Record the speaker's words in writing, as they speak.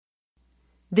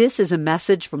This is a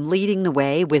message from Leading the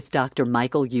Way with Dr.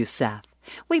 Michael Youssef.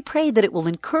 We pray that it will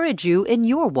encourage you in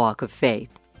your walk of faith.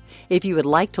 If you would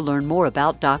like to learn more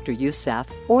about Dr. Youssef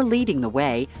or Leading the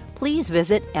Way, please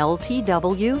visit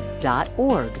ltw.org.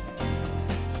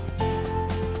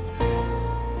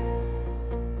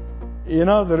 You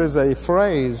know, there is a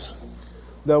phrase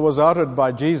that was uttered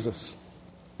by Jesus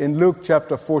in Luke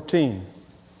chapter 14,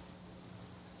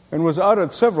 and was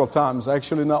uttered several times,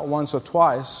 actually not once or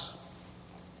twice.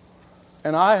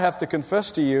 And I have to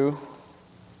confess to you,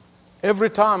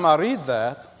 every time I read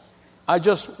that, I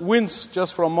just wince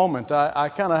just for a moment. I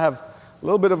kind of have a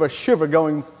little bit of a shiver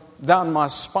going down my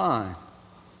spine.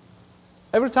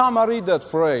 Every time I read that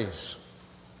phrase,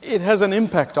 it has an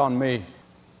impact on me.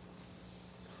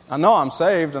 I know I'm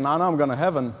saved, and I know I'm going to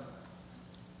heaven,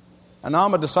 and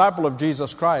I'm a disciple of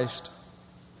Jesus Christ.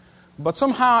 But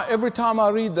somehow, every time I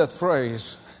read that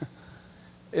phrase,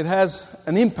 it has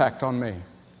an impact on me.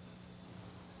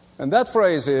 And that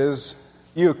phrase is,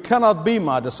 you cannot be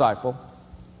my disciple.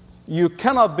 You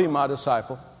cannot be my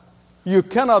disciple. You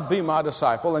cannot be my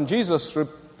disciple. And Jesus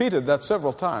repeated that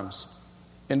several times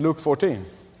in Luke 14.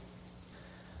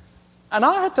 And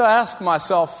I had to ask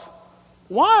myself,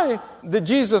 why did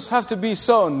Jesus have to be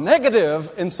so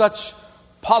negative in such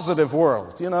positive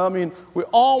world? You know, I mean, we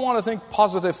all want to think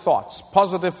positive thoughts,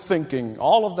 positive thinking,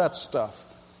 all of that stuff.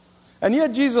 And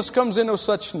yet Jesus comes in with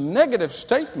such negative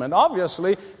statement.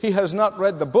 Obviously, he has not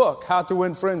read the book, How to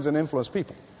Win Friends and Influence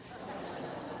People.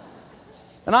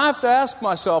 And I have to ask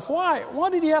myself, why?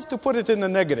 Why did he have to put it in the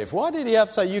negative? Why did he have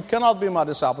to say, you cannot be my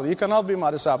disciple, you cannot be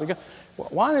my disciple?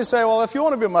 Why didn't he say, well, if you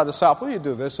want to be my disciple, you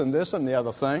do this and the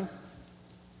other thing?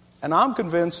 And I'm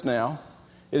convinced now,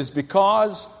 it is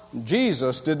because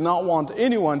Jesus did not want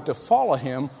anyone to follow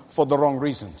him for the wrong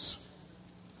reasons.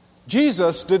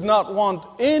 Jesus did not want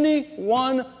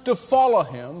anyone to follow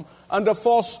him under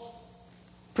false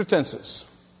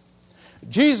pretenses.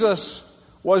 Jesus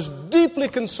was deeply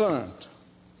concerned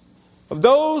of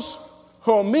those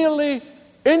who are merely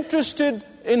interested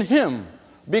in him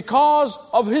because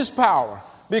of his power,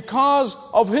 because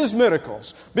of his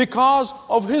miracles, because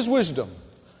of his wisdom.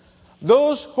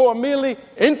 Those who are merely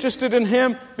interested in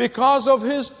him because of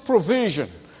his provision,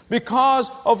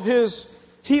 because of his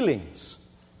healings.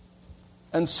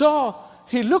 And so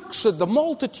he looks at the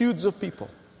multitudes of people,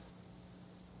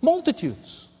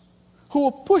 multitudes, who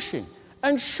are pushing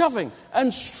and shoving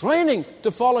and straining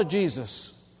to follow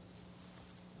Jesus.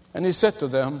 And he said to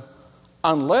them,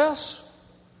 unless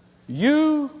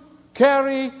you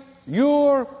carry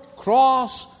your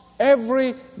cross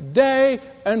every day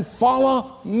and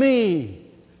follow me,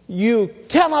 you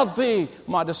cannot be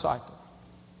my disciple.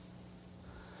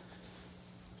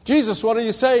 Jesus, what are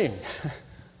you saying?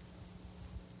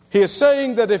 He is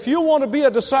saying that if you want to be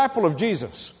a disciple of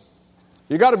Jesus,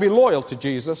 you got to be loyal to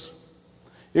Jesus.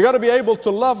 You got to be able to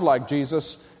love like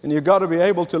Jesus, and you got to be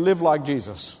able to live like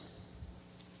Jesus.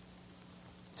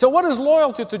 So what is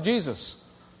loyalty to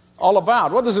Jesus all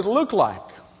about? What does it look like?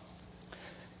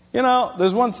 You know,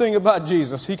 there's one thing about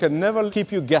Jesus. He can never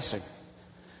keep you guessing.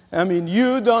 I mean,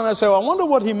 you don't say, well, I wonder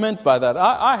what he meant by that.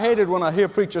 I hate it when I hear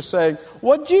preachers saying,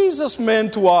 what Jesus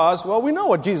meant was, well, we know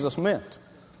what Jesus meant.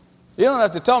 You don't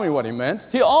have to tell me what he meant.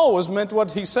 He always meant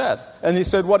what he said, and he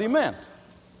said what he meant.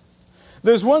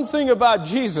 There's one thing about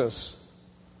Jesus.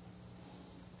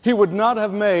 He would not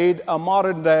have made a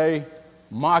modern-day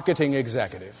marketing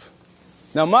executive.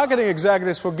 Now, marketing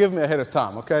executives, forgive me ahead of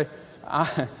time, okay?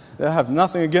 I have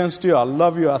nothing against you. I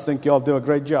love you. I think you all do a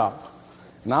great job.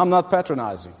 And I'm not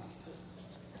patronizing.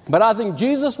 But I think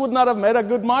Jesus would not have made a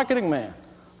good marketing man.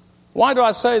 Why do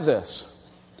I say this?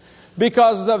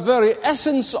 Because the very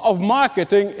essence of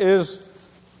marketing is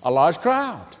a large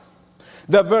crowd.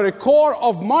 The very core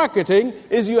of marketing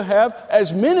is you have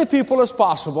as many people as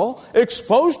possible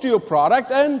exposed to your product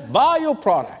and buy your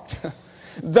product.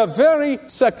 The very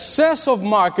success of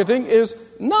marketing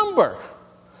is number.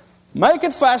 Make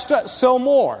it faster, sell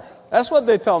more. That's what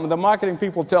they tell me, the marketing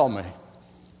people tell me.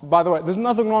 By the way, there's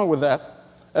nothing wrong with that,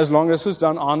 as long as it's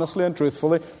done honestly and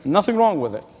truthfully. Nothing wrong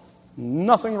with it.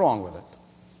 Nothing wrong with it.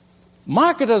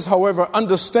 Marketers, however,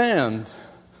 understand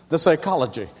the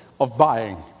psychology of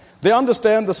buying. They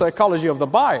understand the psychology of the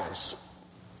buyers.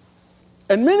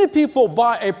 And many people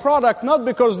buy a product not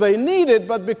because they need it,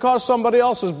 but because somebody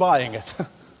else is buying it.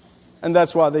 And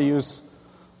that's why they use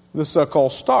the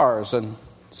so-called stars and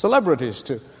celebrities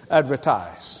to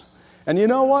advertise. And you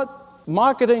know what?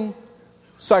 Marketing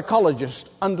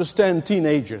psychologists understand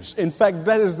teenagers. In fact,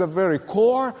 that is the very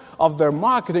core of their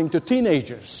marketing to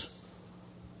teenagers.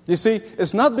 You see,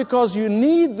 it's not because you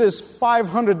need this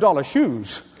 $500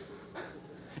 shoes.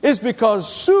 It's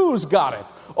because Sue's got it,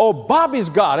 Oh, Bobby's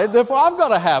got it, therefore I've got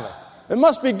to have it. It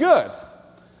must be good.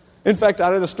 In fact, I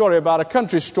read a story about a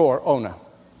country store owner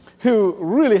who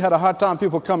really had a hard time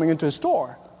people coming into his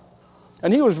store.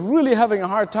 And he was really having a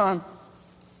hard time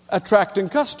attracting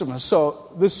customers.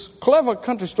 So this clever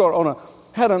country store owner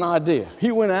had an idea.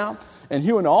 He went out and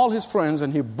he went to all his friends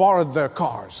and he borrowed their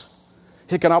cars.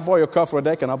 Hey, can I borrow your car for a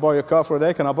day? Can I borrow your car for a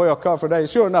day? Can I borrow your car for a day?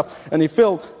 Sure enough. And he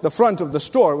filled the front of the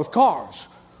store with cars,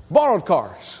 borrowed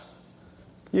cars.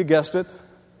 You guessed it.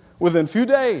 Within a few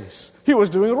days, he was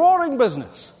doing roaring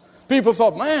business. People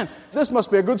thought, man, this must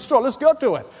be a good store. Let's go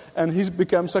to it. And he's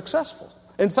become successful.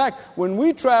 In fact, when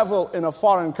we travel in a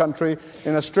foreign country,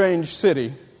 in a strange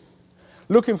city,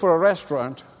 looking for a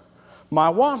restaurant, my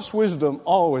wife's wisdom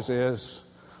always is,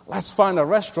 let's find a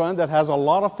restaurant that has a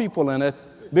lot of people in it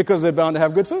because they're bound to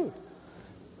have good food.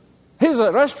 Here's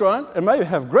a restaurant, it may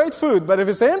have great food, but if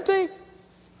it's empty,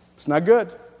 it's not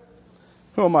good.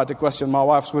 Who am I to question my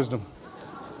wife's wisdom?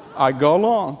 I go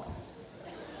along.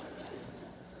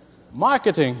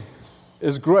 Marketing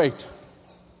is great.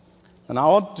 And I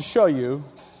want to show you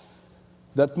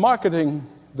that marketing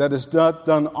that is not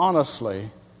done honestly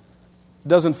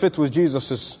doesn't fit with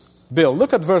Jesus' bill.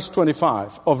 Look at verse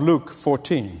 25 of Luke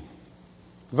 14.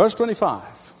 Verse 25.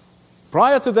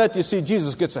 Prior to that, you see,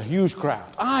 Jesus gets a huge crowd.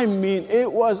 I mean, it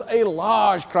was a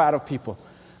large crowd of people.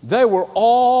 They were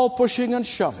all pushing and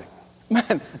shoving.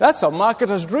 Man, that's a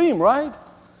marketer's dream, right?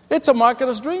 It's a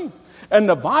marketer's dream. And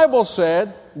the Bible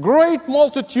said great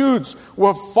multitudes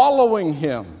were following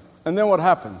him. And then what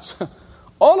happens?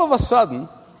 All of a sudden,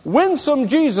 winsome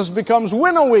Jesus becomes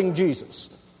winnowing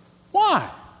Jesus. Why?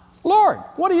 Lord,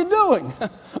 what are you doing?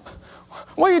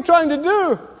 What are you trying to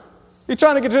do? You're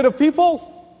trying to get rid of people?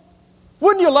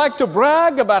 Wouldn't you like to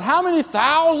brag about how many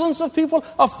thousands of people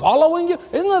are following you?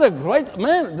 Isn't that a great...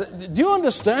 Man, do you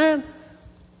understand?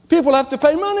 People have to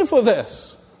pay money for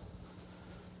this.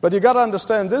 But you got to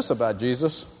understand this about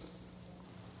Jesus.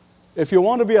 If you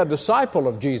want to be a disciple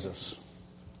of Jesus,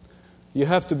 you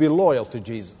have to be loyal to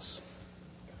Jesus.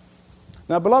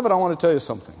 Now, beloved, I want to tell you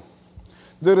something.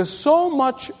 There is so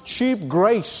much cheap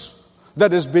grace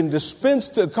that has been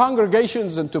dispensed to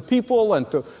congregations and to people and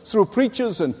through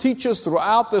preachers and teachers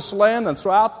throughout this land and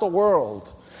throughout the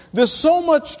world. There's so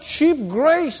much cheap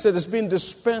grace that has been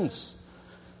dispensed.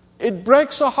 It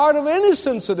breaks the heart of any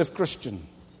sensitive Christian.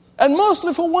 And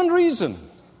mostly for one reason.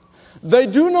 They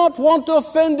do not want to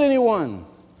offend anyone.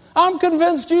 I'm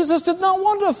convinced Jesus did not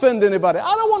want to offend anybody.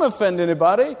 I don't want to offend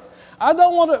anybody. I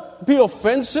don't want to be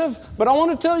offensive, but I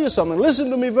want to tell you something. Listen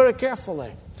to me very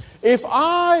carefully. If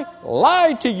I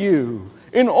lie to you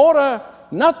in order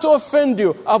not to offend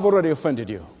you, I've already offended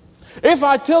you. If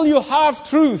I tell you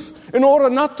half-truth in order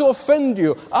not to offend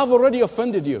you, I've already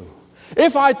offended you.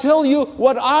 If I tell you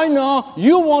what I know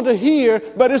you want to hear,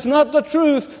 but it's not the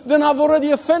truth, then I've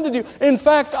already offended you. In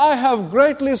fact, I have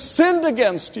greatly sinned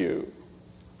against you.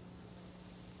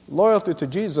 Loyalty to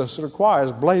Jesus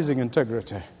requires blazing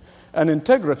integrity. And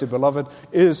integrity, beloved,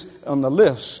 is on the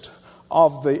list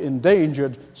of the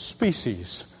endangered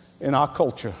species in our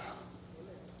culture.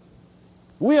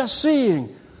 We are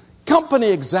seeing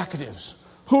company executives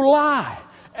who lie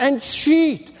and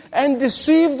cheat and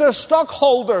deceive their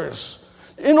stockholders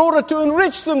in order to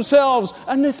enrich themselves,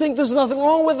 and they think there's nothing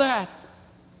wrong with that.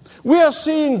 We are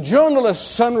seeing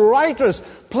journalists and writers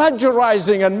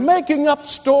plagiarizing and making up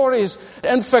stories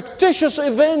and fictitious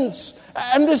events,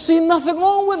 and they see nothing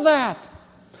wrong with that.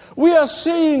 We are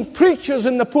seeing preachers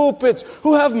in the pulpits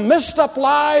who have messed up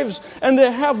lives, and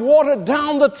they have watered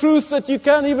down the truth that you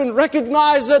can't even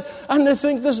recognize it, and they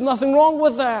think there's nothing wrong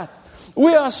with that.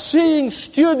 We are seeing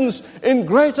students in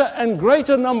greater and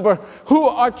greater number who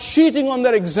are cheating on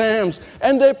their exams,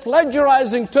 and they're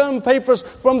plagiarizing term papers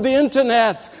from the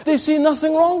internet. They see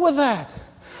nothing wrong with that.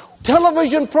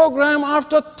 Television program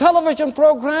after television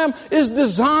program is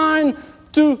designed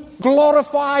to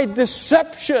glorify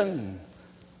deception.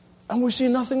 And we see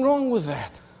nothing wrong with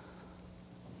that.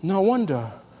 No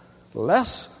wonder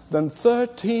less than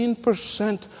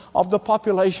 13% of the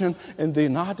population in the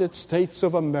United States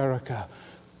of America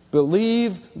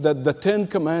believe that the Ten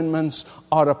Commandments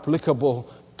are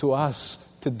applicable to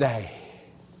us today.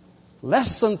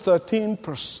 Less than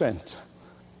 13%.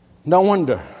 No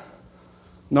wonder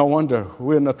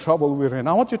we're in the trouble we're in.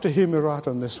 I want you to hear me right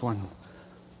on this one.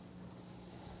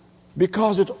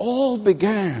 Because it all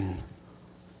began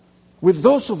with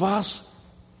those of us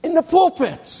in the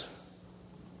pulpits.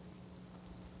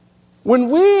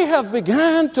 When we have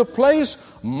begun to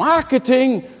place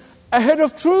marketing ahead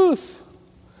of truth.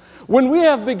 When we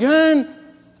have begun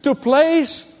to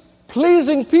place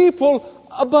pleasing people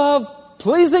above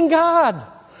pleasing God.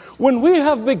 When we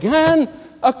have begun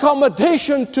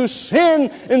accommodation to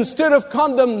sin instead of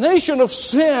condemnation of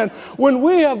sin, when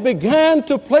we have began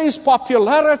to place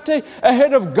popularity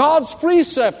ahead of God's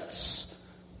precepts.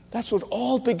 That's what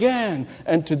all began.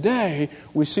 And today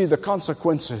we see the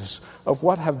consequences of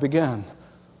what have begun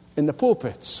in the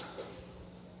pulpits.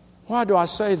 Why do I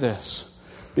say this?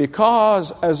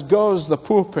 Because as goes the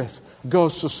pulpit,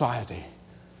 goes society.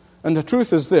 And the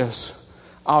truth is this: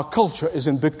 our culture is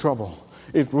in big trouble.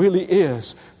 It really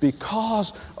is,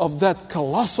 because of that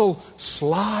colossal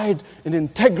slide in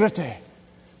integrity.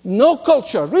 No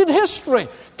culture, read history,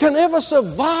 can ever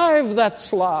survive that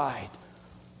slide.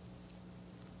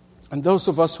 And those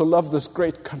of us who love this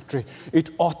great country, it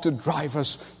ought to drive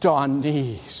us to our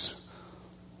knees.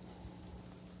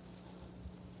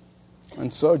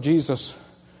 And so Jesus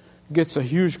gets a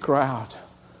huge crowd,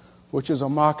 which is a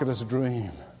marketer's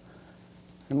dream.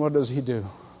 And what does he do?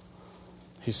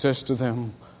 He says to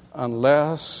them,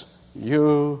 unless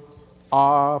you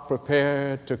are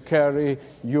prepared to carry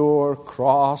your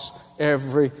cross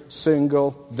every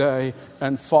single day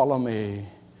and follow me,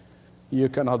 you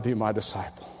cannot be my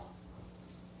disciple.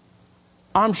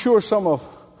 I'm sure some of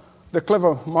the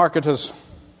clever marketers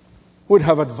would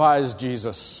have advised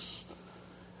Jesus.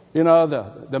 You know,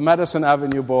 the Madison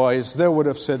Avenue boys, they would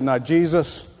have said, now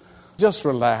Jesus, just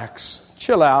relax,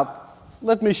 chill out.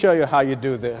 Let me show you how you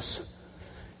do this.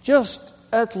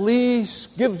 Just at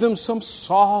least give them some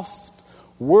soft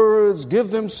words,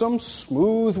 give them some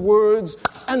smooth words,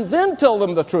 and then tell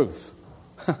them the truth.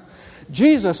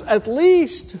 Jesus, at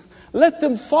least let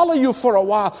them follow you for a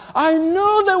while. I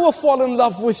know they will fall in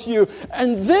love with you,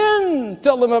 and then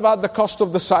tell them about the cost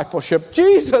of discipleship.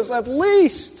 Jesus, at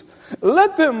least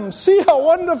let them see how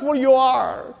wonderful you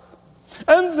are,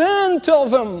 and then tell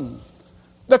them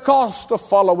the cost of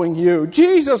following you.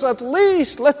 Jesus, at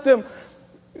least let them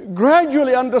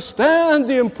gradually understand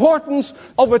the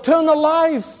importance of eternal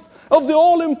life, of the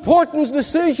all-important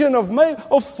decision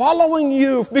of following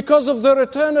you because of their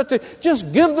eternity.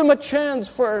 Just give them a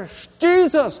chance first.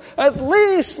 Jesus, at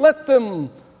least let them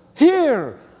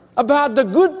hear about the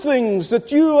good things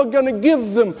that you are going to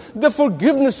give them, the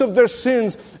forgiveness of their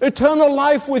sins, eternal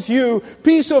life with you,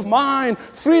 peace of mind,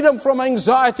 freedom from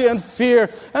anxiety and fear,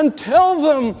 and tell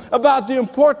them about the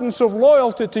importance of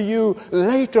loyalty to you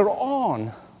later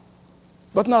on,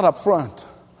 but not up front.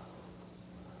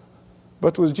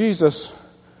 But with Jesus,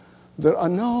 there are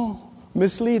no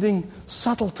misleading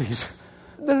subtleties.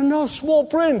 There are no small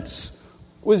prints.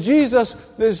 With Jesus,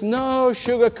 there's no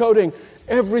sugarcoating.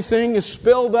 Everything is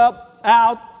spelled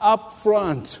out up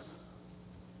front.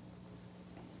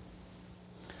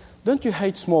 Don't you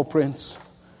hate small prints?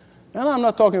 And I'm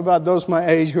not talking about those my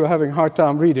age who are having a hard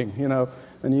time reading,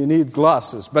 and you need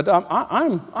glasses. But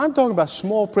I'm talking about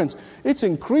small prints. It's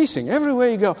increasing. Everywhere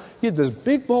you go, you get this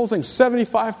big bold thing,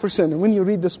 75%. And when you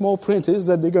read the small print, it is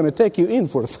that they're going to take you in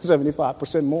for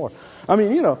 75% more. I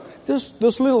mean,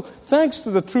 those little, thanks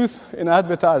to the truth in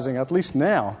advertising, at least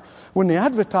now, when they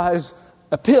advertise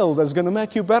a pill that's going to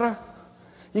make you better,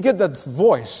 you get that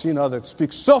voice, that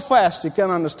speaks so fast you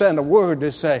can't understand a word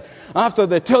they say. After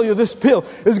they tell you this pill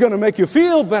is going to make you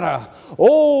feel better.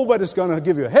 Oh, but it's going to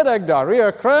give you a headache,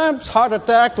 diarrhea, cramps, heart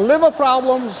attack, liver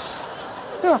problems,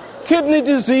 kidney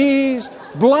disease,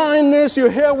 blindness, your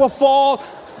hair will fall.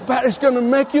 But it's going to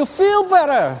make you feel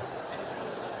better.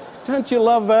 Don't you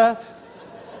love that?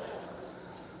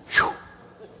 Whew.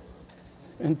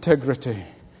 Integrity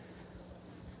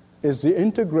is the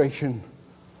integration.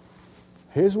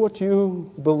 Here's what you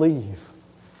believe,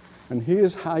 and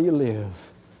here's how you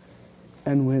live.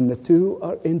 And when the two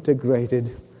are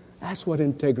integrated, that's what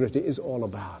integrity is all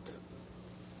about.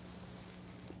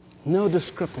 No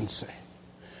discrepancy.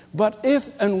 But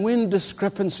if and when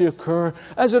discrepancy occurs,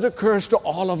 as it occurs to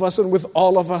all of us and with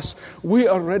all of us, we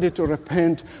are ready to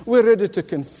repent, we're ready to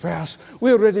confess,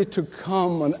 we're ready to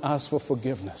come and ask for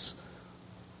forgiveness.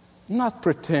 Not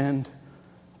pretend,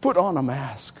 put on a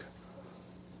mask.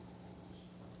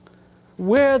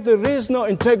 Where there is no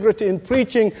integrity in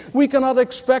preaching, we cannot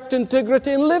expect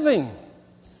integrity in living.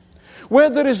 Where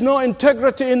there is no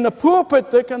integrity in the pulpit,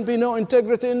 there can be no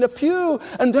integrity in the pew.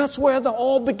 And that's where the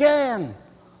all began.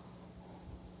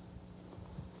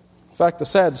 In fact, a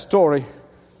sad story,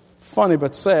 funny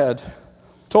but sad,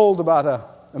 told about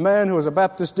a man who was a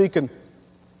Baptist deacon.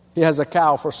 He has a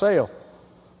cow for sale.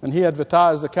 And he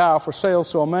advertised the cow for sale,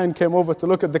 so a man came over to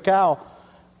look at the cow.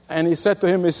 And he said to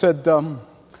him,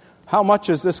 how much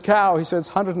is this cow? He said, it's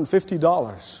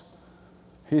 $150.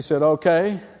 He said,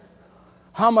 okay.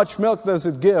 How much milk does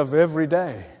it give every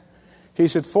day? He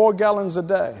said, 4 gallons a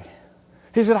day.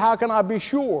 He said, how can I be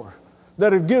sure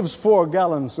that it gives 4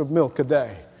 gallons of milk a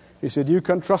day? He said, you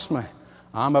can trust me.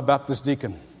 I'm a Baptist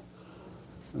deacon.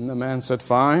 And the man said,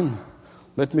 fine,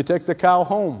 let me take the cow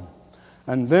home,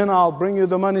 and then I'll bring you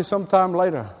the money sometime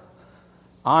later.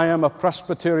 I am a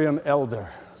Presbyterian elder.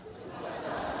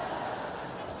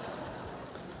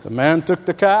 The man took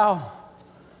the cow,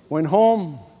 went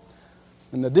home,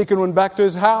 and the deacon went back to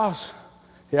his house.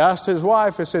 He asked his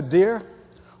wife, he said, dear,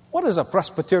 what is a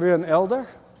Presbyterian elder?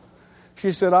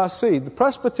 She said, I see. The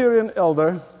Presbyterian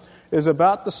elder is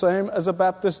about the same as a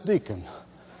Baptist deacon.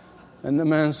 And the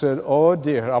man said, oh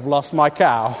dear, I've lost my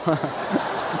cow.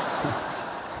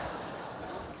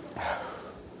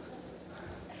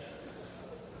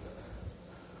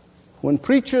 When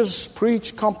preachers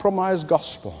preach compromised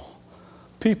gospel,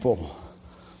 people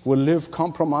will live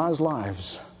compromised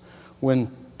lives. When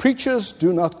preachers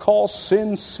do not call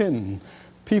sin, sin,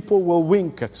 people will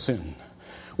wink at sin.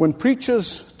 When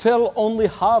preachers tell only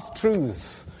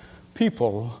half-truth,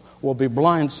 people will be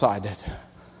blindsided.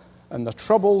 And the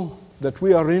trouble that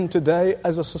we are in today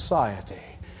as a society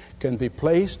can be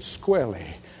placed squarely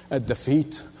at the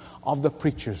feet of the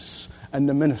preachers and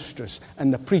the ministers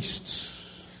and the priests.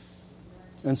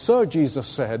 And so Jesus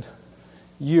said,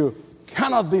 you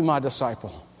cannot be my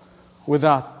disciple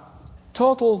without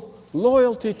total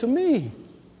loyalty to me.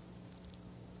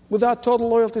 Without total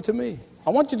loyalty to me. I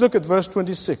want you to look at verse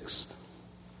 26.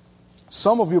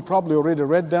 Some of you probably already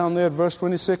read down there verse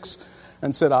 26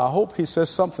 and said, I hope he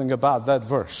says something about that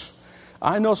verse.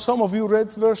 I know some of you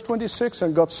read verse 26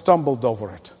 and got stumbled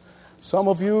over it. Some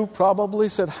of you probably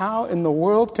said, how in the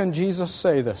world can Jesus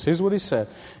say this? Here's what he said.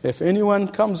 If anyone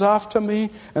comes after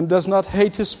me and does not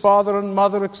hate his father and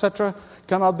mother, etc.,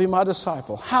 cannot be my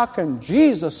disciple. How can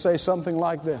Jesus say something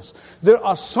like this? There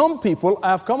are some people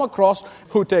I've come across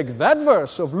who take that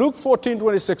verse of Luke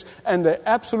 14:26 and they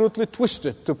absolutely twist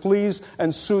it to please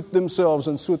and suit themselves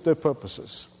and suit their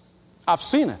purposes. I've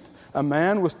seen it. A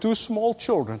man with 2 small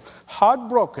children,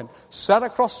 heartbroken, sat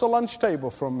across the lunch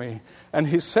table from me, and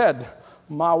he said,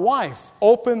 my wife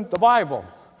opened the Bible.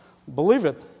 Believe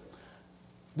it.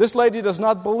 This lady does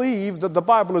not believe that the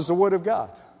Bible is the Word of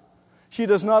God. She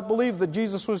does not believe that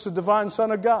Jesus was the divine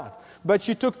Son of God. But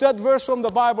she took that verse from the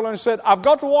Bible and said, I've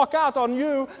got to walk out on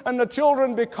you and the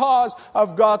children because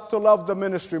I've got to love the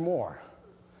ministry more.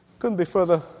 Couldn't be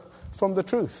further from the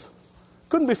truth.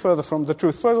 Couldn't be further from the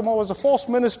truth. Furthermore, it was a false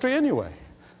ministry anyway.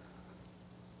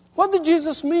 What did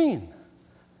Jesus mean?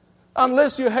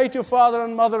 Unless you hate your father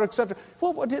and mother, etc.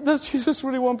 What does Jesus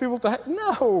really want people to hate?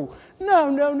 No.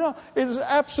 It is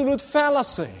absolute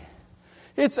fallacy.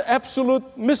 It's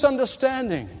absolute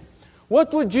misunderstanding.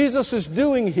 What Jesus is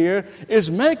doing here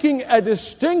is making a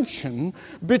distinction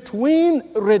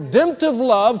between redemptive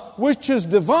love, which is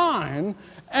divine,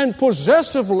 and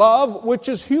possessive love, which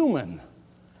is human.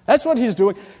 That's what he's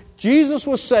doing. Jesus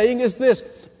was saying is this,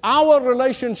 our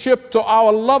relationship to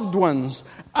our loved ones,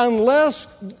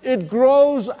 unless it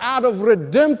grows out of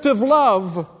redemptive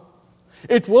love,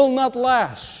 it will not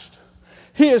last.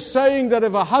 He is saying that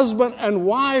if a husband and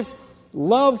wife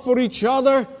love for each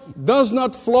other does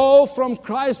not flow from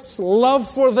Christ's love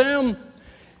for them,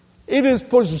 it is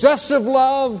possessive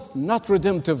love, not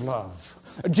redemptive love.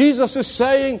 Jesus is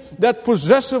saying that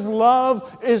possessive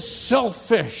love is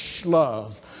selfish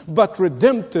love. But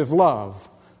redemptive love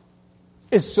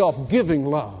is self-giving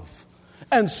love.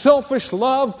 And selfish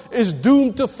love is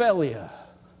doomed to failure.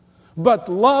 But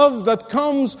love that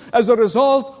comes as a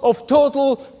result of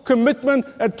total commitment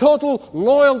and total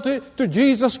loyalty to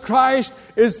Jesus Christ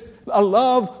is a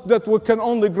love that can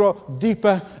only grow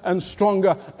deeper and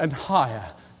stronger and higher.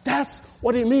 That's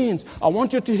what it means. I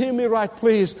want you to hear me right,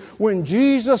 please. When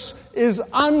Jesus is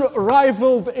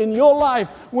unrivaled in your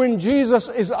life, when Jesus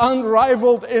is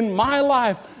unrivaled in my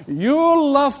life, your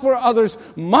love for others,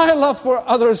 my love for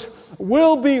others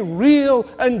will be real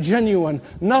and genuine,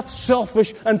 not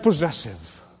selfish and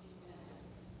possessive.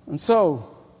 And so,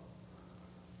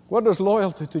 what does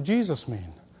loyalty to Jesus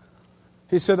mean?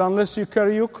 He said, unless you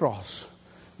carry your cross,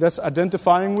 that's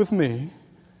identifying with me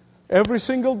every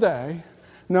single day,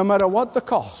 no matter what the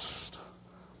cost,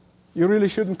 you really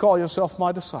shouldn't call yourself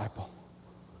my disciple.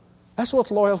 That's what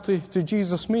loyalty to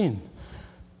Jesus means.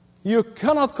 You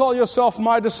cannot call yourself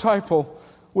my disciple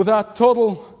without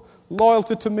total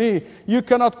loyalty to me. You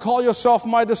cannot call yourself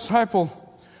my disciple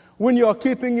when you are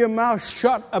keeping your mouth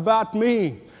shut about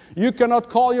me. You cannot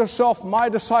call yourself my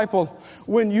disciple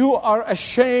when you are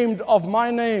ashamed of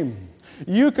my name.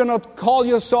 You cannot call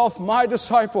yourself my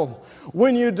disciple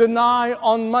when you deny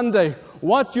on Monday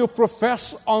what you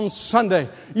profess on Sunday.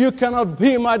 You cannot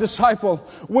be my disciple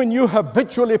when you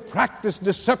habitually practice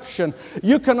deception.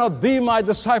 You cannot be my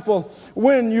disciple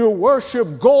when you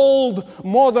worship gold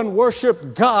more than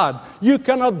worship God. You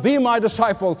cannot be my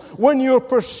disciple when your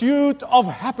pursuit of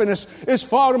happiness is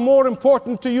far more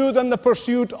important to you than the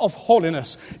pursuit of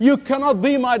holiness. You cannot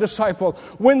be my disciple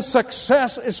when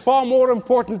success is far more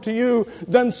important to you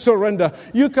than surrender.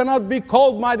 You cannot be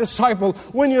called my disciple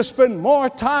when you spend more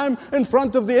time in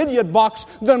front of the idiot box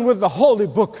than with the holy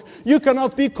book. You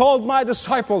cannot be called my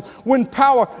disciple when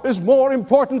power is more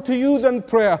important to you than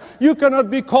prayer. You cannot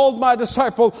be called my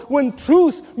disciple when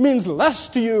truth means less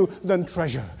to you than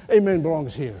treasure. Amen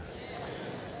belongs here.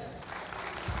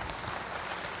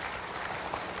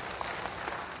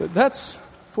 That's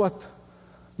what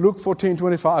Luke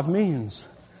 14:25 means,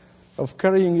 of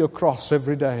carrying your cross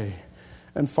every day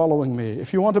and following me.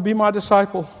 If you want to be my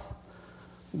disciple,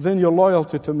 then your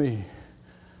loyalty to me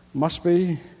must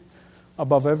be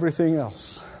above everything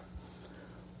else.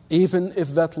 Even if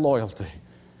that loyalty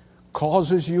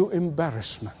causes you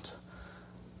embarrassment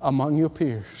among your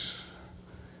peers.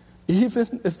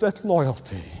 Even if that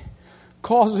loyalty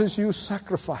causes you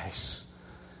sacrifice,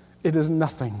 it is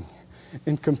nothing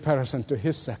in comparison to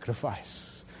His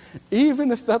sacrifice.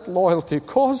 Even if that loyalty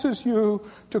causes you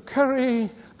to carry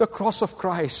the cross of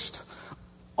Christ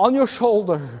on your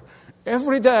shoulder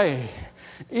every day,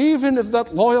 even if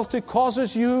that loyalty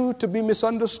causes you to be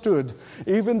misunderstood,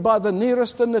 even by the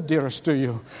nearest and the dearest to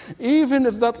you, even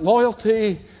if that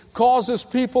loyalty causes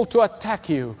people to attack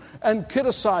you and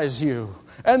criticize you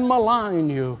and malign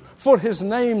you for His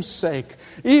name's sake,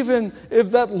 even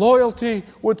if that loyalty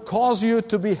would cause you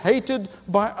to be hated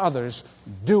by others,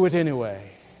 do it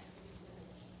anyway.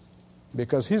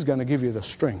 Because He's going to give you the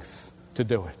strength to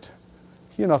do it.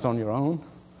 You're not on your own.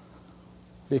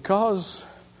 Because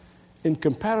in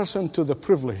comparison to the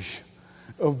privilege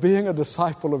of being a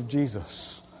disciple of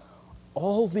Jesus,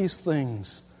 all these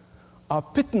things are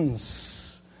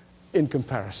pittance in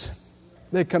comparison.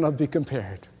 They cannot be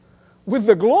compared with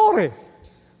the glory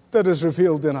that is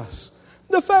revealed in us.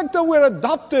 The fact that we're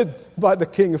adopted by the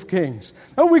King of Kings,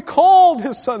 that we're called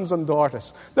His sons and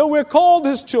daughters, that we're called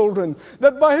His children,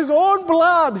 that by His own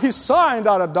blood He signed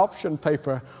our adoption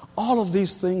paper. All of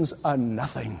these things are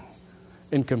nothing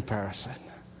in comparison.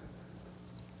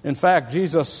 In fact,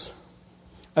 Jesus,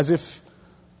 as if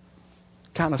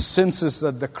kind of senses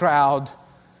that the crowd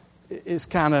is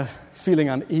kind of feeling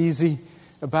uneasy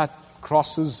about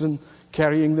crosses and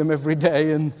carrying them every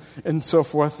day and so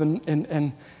forth,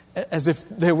 and as if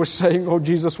they were saying, "Oh,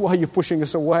 Jesus, why are you pushing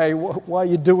us away? Why are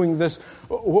you doing this?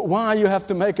 Why you have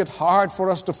to make it hard for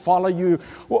us to follow you?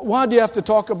 Why do you have to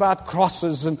talk about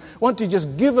crosses? And why don't you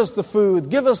just give us the food,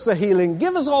 give us the healing,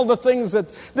 give us all the things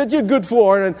that you're good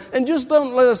for, and just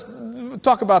don't let us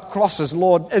talk about crosses,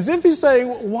 Lord." As if He's saying,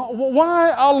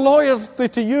 why our loyalty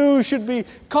to you should be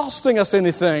costing us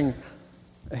anything.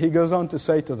 He goes on to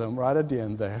say to them right at the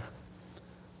end there,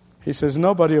 He says,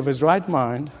 "Nobody of his right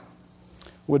mind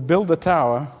would build a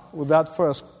tower without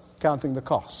first counting the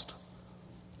cost."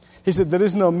 He said, "There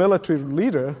is no military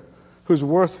leader who's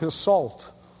worth his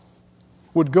salt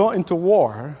would go into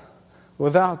war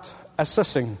without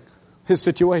assessing his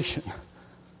situation."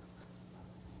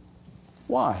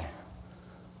 Why?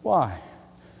 Why?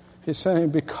 He's saying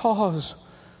because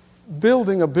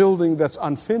building a building that's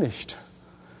unfinished,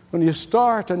 when you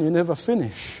start and you never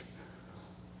finish,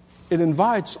 it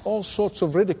invites all sorts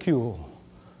of ridicule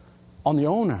on the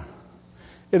owner.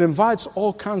 It invites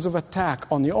all kinds of attack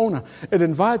on the owner. It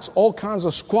invites all kinds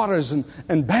of squatters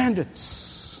and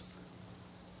bandits.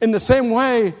 In the same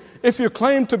way, if you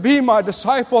claim to be my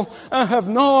disciple and have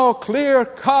no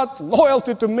clear-cut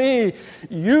loyalty to me,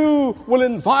 you will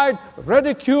invite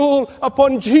ridicule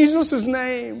upon Jesus'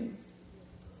 name.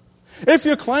 If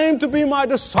you claim to be my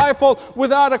disciple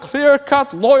without a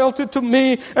clear-cut loyalty to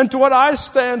me and to what I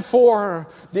stand for,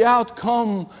 the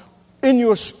outcome in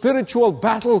your spiritual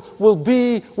battle will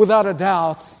be, without a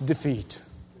doubt, defeat.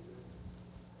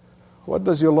 What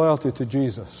does your loyalty to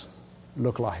Jesus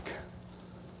look like?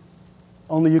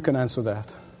 Only you can answer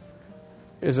that.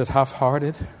 Is it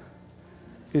half-hearted?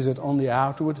 Is it only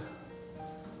outward?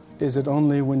 Is it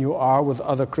only when you are with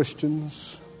other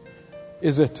Christians?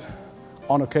 Is it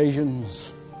on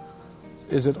occasions?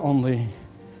 Is it only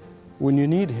when you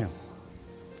need Him?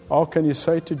 Or can you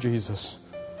say to Jesus,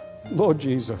 "Lord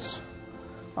Jesus,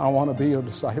 I want to be your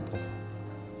disciple.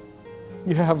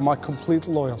 You have my complete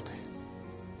loyalty,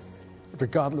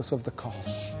 regardless of the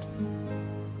cost."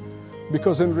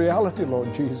 Because in reality,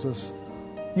 Lord Jesus,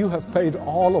 you have paid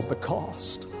all of the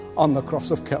cost on the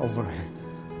cross of Calvary.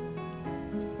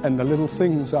 And the little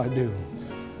things I do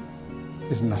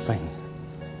is nothing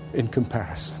in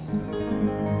comparison.